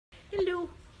Hello.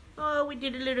 Oh, we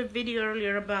did a little video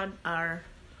earlier about our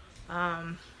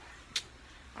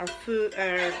food,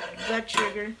 our blood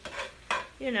sugar.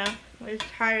 You know, it's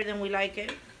higher than we like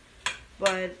it,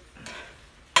 but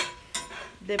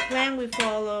the plan we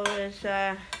follow is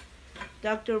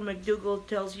Dr. McDougall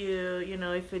tells you, you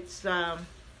know, if it's it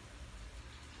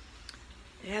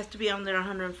has to be under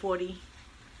 140,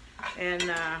 and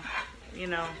you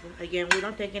know, again, we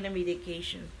don't take any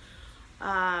medication.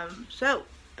 So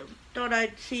thought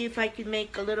I'd see if I could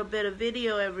make a little bit of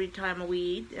video every time we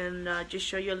eat and just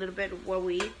show you a little bit of what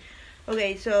we eat.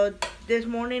 Okay, so this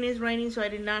morning is raining, so I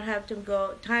did not have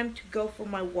time to go for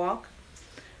my walk.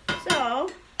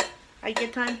 So I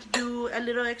get time to do a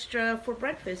little extra for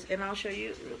breakfast, and I'll show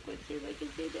you real quick. See if I can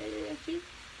see that. See,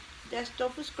 that's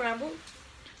tofu scrambled,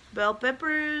 bell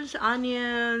peppers,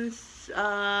 onions.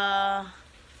 Where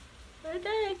did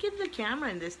I get the camera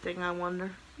in this thing? I wonder.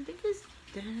 I think it's.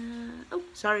 Oh,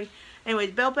 sorry.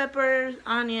 Anyways, bell peppers,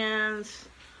 onions,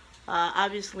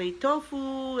 obviously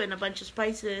tofu, and a bunch of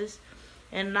spices.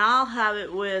 And I'll have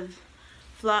it with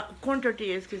corn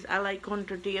tortillas because I like corn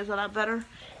tortillas a lot better.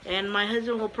 And my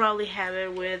husband will probably have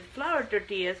it with flour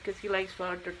tortillas because he likes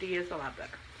flour tortillas a lot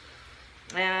better.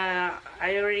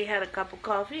 I already had a cup of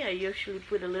coffee. I usually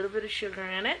put a little bit of sugar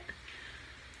in it.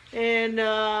 And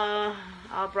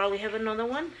I'll probably have another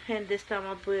one, and this time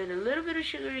I'll put a little bit of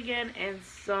sugar again and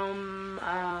some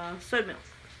soy milk.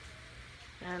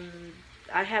 And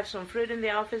I have some fruit in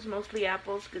the office, mostly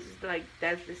apples, because it's like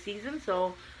that's the season,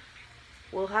 so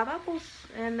we'll have apples.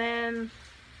 And then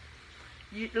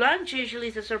lunch usually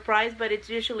is a surprise, but it's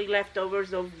usually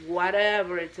leftovers of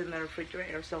whatever it's in the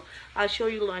refrigerator, so I'll show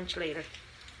you lunch later.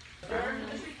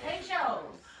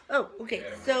 Oh, okay,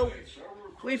 so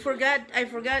I forgot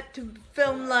to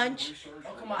film lunch.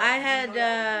 I had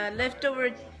leftover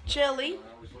chili,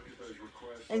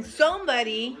 and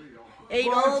somebody ate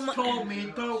all my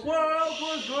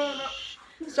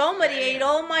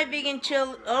vegan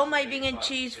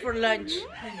cheese for lunch.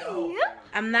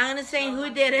 I'm not gonna say who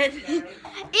did it. It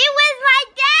was my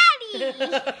daddy.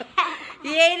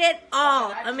 He ate it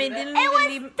all. I mean, didn't it even was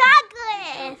leave.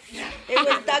 Douglas. It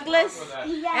was Douglas?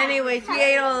 Yeah. Anyways, we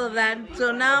ate all of that.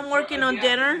 So now I'm working on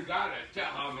dinner.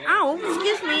 Oh,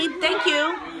 excuse me. Thank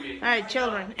you. All right,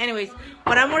 children. Anyways,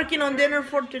 what I'm working on dinner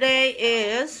for today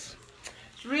is,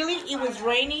 really, it was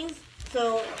raining.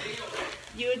 So,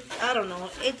 I don't know.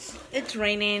 It's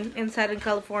raining in Southern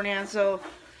California. So,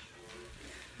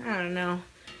 I don't know.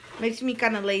 Makes me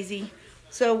kind of lazy.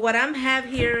 So what I'm have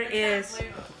here is,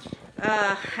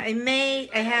 I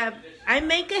make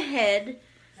ahead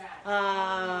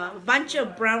a bunch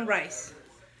of brown rice,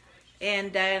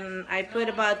 and then I put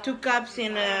about 2 cups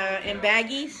in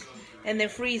baggies, and then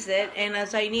freeze it. And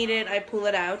as I need it, I pull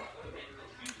it out.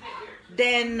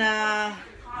 Then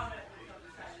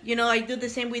you know, I do the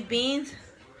same with beans.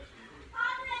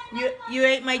 You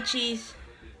ate my cheese.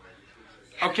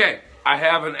 Okay. I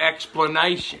have an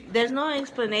explanation. There's no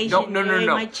explanation. No.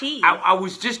 My cheese. I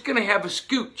was just gonna have a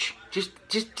scooch, just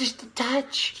a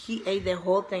touch. He ate the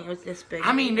whole thing. It was this big.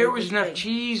 I mean, there was enough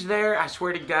cheese there. I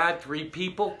swear to God, 3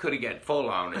 people could have got full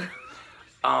on it.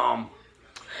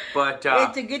 But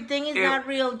it's a good thing it's not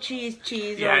real cheese,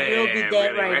 yeah, or you'll be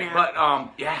dead really, right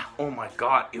now. But yeah, oh my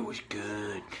God, it was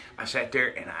good. I sat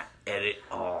there and I ate it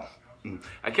all.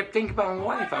 I kept thinking about my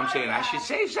wife. I'm saying I should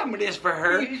save some of this for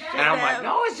her, and I'm like,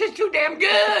 no, it's just too damn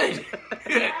good.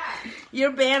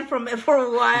 You're banned from it for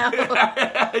a while.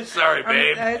 Sorry,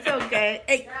 babe. It's okay.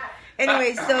 Hey,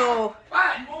 anyway, so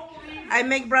I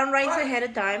make brown rice ahead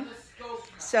of time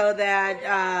so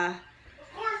that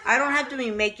I don't have to be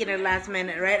making it last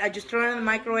minute, right? I just throw it in the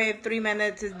microwave, 3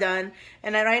 minutes, it's done.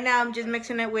 And then right now I'm just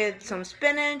mixing it with some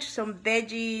spinach, some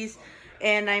veggies,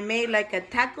 and I made like a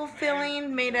taco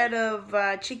filling made out of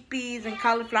chickpeas and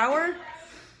cauliflower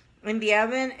in the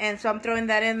oven. And so I'm throwing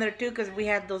that in there too because we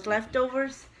had those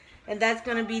leftovers. And that's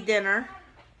going to be dinner.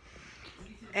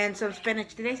 And some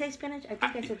spinach. Did I say spinach? I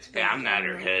think I said spinach. I'm not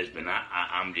her husband.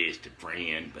 I'm just a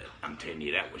friend. But I'm telling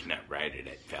you, that was not right of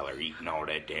that fella eating all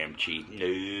that damn cheese.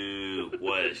 No,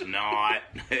 was not.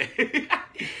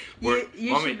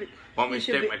 Want me to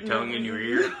stick my tongue in your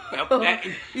ear?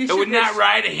 It was not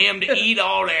right of him to eat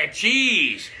all that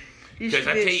cheese. Because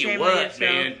I tell you what,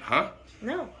 man. Huh?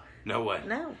 No. No what?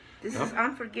 No. This is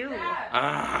unforgivable.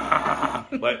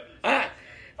 But...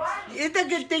 It's a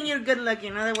good thing you're good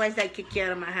looking, otherwise I'd kick you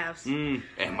out of my house. And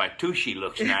my tushy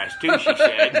looks nice too, she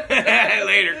said.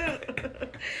 Later.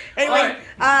 Anyway,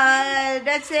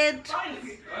 that's it.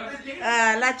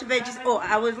 Lots of veggies. Oh,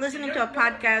 I was listening to a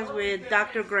podcast with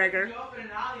Dr. Greger,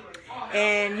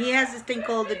 and he has this thing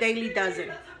called the Daily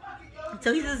Dozen.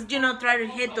 So he says, try to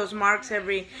hit those marks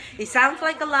every. It sounds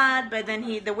like a lot, but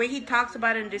then the way he talks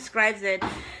about it and describes it,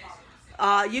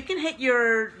 you can hit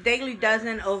your daily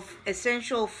dozen of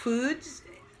essential foods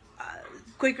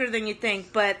quicker than you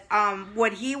think. But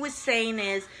what he was saying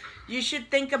is, you should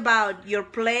think about your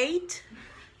plate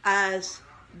as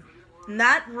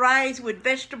not rice with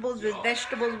vegetables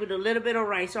with a little bit of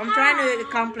rice. So I'm trying to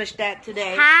accomplish that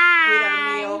today with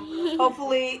our meal.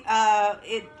 Hopefully,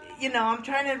 I'm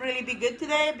trying to really be good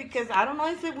today because I don't know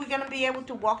if we're gonna be able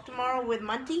to walk tomorrow with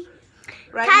Monty.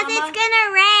 Right, because Mama? it's gonna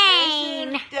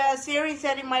rain. Siri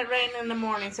said it might rain in the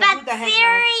morning. So but who the heck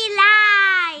Siri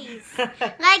lies.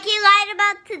 Like he lied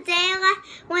about today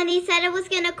when he said it was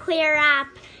gonna clear up.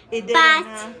 It didn't.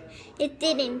 But it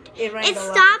didn't. It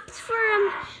stopped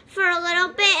for a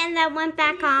little bit and then went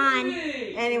back on.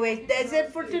 Anyway, that's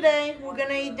it for today. We're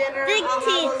gonna eat dinner. Big I'll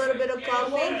teeth. have a little bit of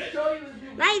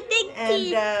coffee. My big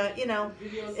teeth. And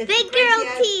it's big crazy girl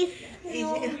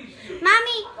teeth.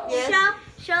 Mommy,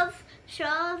 Yes?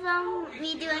 show them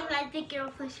me doing my big girl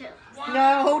push-ups.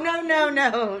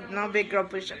 No big girl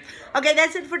push-up. Okay,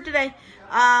 that's it for today.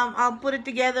 I'll put it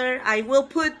together. I will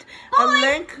put a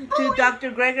link to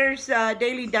Dr. Greger's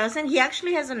Daily Dozen. He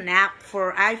actually has an app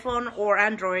for iPhone or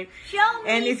Android. Show me.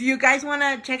 And if you guys want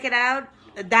to check it out,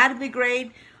 that'd be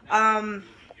great. Bye.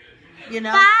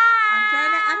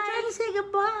 I'm trying to say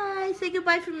goodbye. Say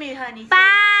goodbye for me, honey.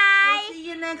 Bye. We'll see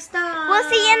you next time. We'll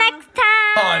see you next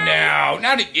time. Oh, now,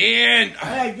 not again.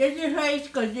 Alright, this is face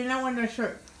because you're not wearing a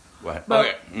shirt. What?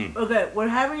 But, Okay. Okay, we're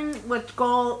having what's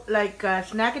called like a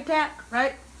snack attack,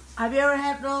 right? Have you ever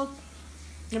had those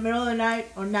in the middle of the night,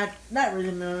 or not really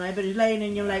in the middle of the night, but it's late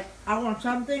and you're like, I want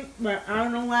something, but I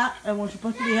don't know what, and we're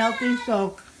supposed to be healthy,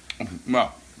 so. No,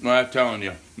 I'm telling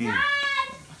you.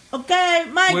 Okay,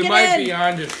 Mike, We get might in. be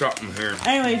on to something here.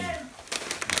 Anyways,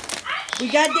 we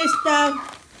got this stuff.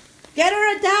 Get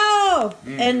her a towel!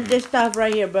 And this stuff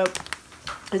right here, but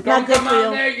it's not Don't good come for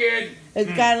out you. naked.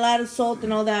 It's got a lot of salt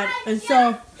and all that. And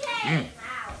so,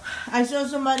 I saw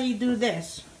somebody do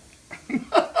this.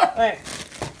 Right.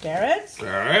 Carrots,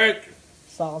 Alright.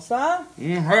 salsa,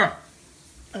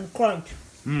 Mm-hmm. and crunch.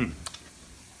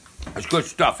 That's good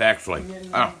stuff, actually.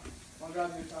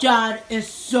 John is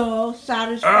so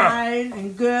satisfying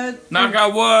and good. Knock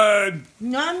on wood.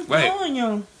 No, I'm Wait. telling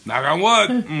you. Knock on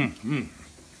wood.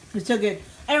 It's so good.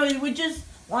 Anyway, we just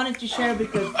wanted to share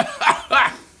because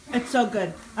it's so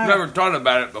good. All Never right. thought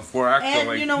about it before, actually.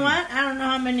 And you know what? I don't know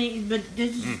how many, but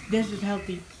this is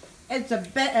healthy. It's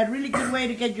a really good way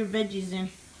to get your veggies in.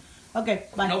 Okay,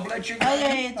 bye. No blood sugar?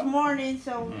 Okay, it's morning,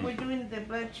 so we're doing the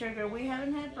blood sugar. We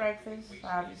haven't had breakfast,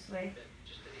 obviously.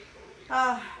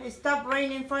 It stopped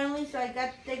raining finally, so I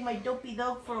got to take my dopey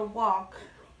dog for a walk.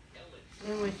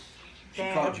 It was She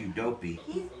bad. called you dopey.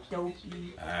 He's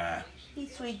dopey.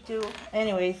 He's sweet too.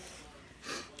 Anyways,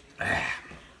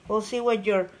 we'll see what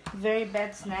your very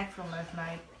bad snack from last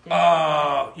night did.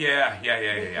 Oh, yeah.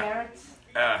 The carrots.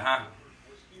 Uh-huh.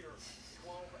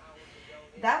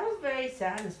 That was very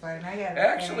satisfying. I got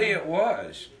Actually, it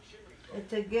was.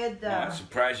 It's a good. I'm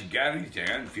surprised you got anything.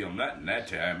 I didn't feel nothing that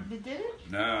time. You did it?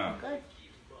 No. Good.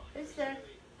 It's there.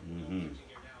 Mm-hmm.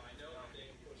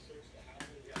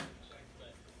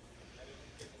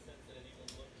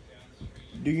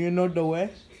 Do you know the way?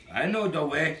 I know the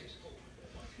way.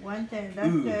 110. That's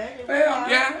Ooh. good. It Well,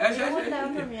 yeah, that's it went it.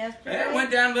 down from yesterday. It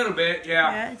went down a little bit,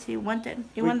 yeah. Yeah, see, 110.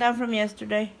 It went down from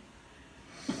yesterday.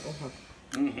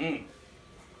 Mm-hmm.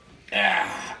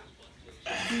 Ah.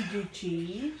 Did you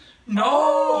cheese? No!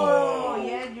 Oh,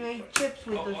 yeah, you ate chips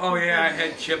with those. Oh, yeah, I chips.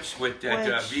 had chips with that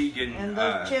Which- vegan. And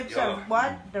those chips are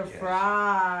what? They're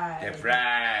fried. They're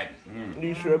fried. Mm.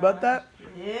 You sure about that?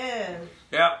 Yes.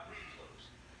 Yep.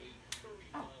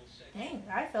 Dang,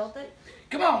 I felt it.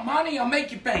 Come on, Monty, I'll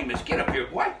make you famous. Get up here,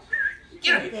 boy.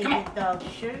 Get up here, Take come your on. dog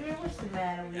sugar. What's the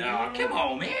matter with you? Oh, come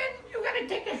on, man. You gotta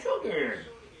take the sugar.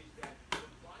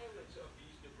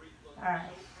 All right.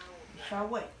 Shall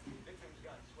wait.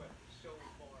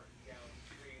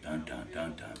 Dun, dun,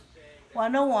 dun, dun.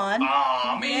 101.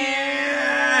 Oh,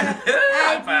 man.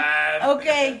 High five.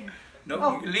 Okay. No,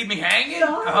 Oh. you leave me hanging?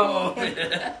 Sorry.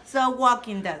 Oh. So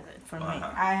walking does it for me.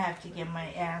 Uh-huh. I have to get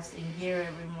my ass in gear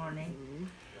every morning.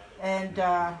 And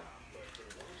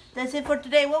that's it for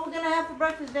today. What we're gonna have for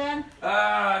breakfast, Dan?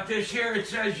 This here it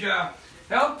says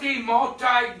healthy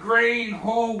multi-grain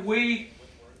whole wheat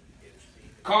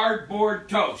cardboard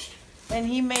toast. And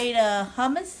he made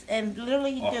hummus, and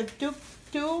literally he took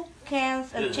two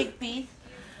cans of chickpeas,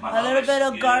 a little bit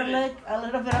of garlic, a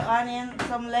little bit of onion,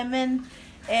 some lemon,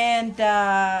 and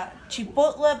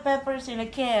chipotle peppers in a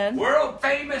can. World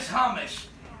famous hummus.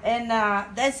 And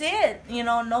that's it. You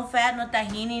know, no fat, no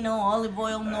tahini, no olive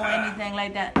oil, no anything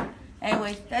like that.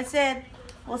 Anyways, that's it.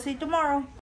 We'll see you tomorrow.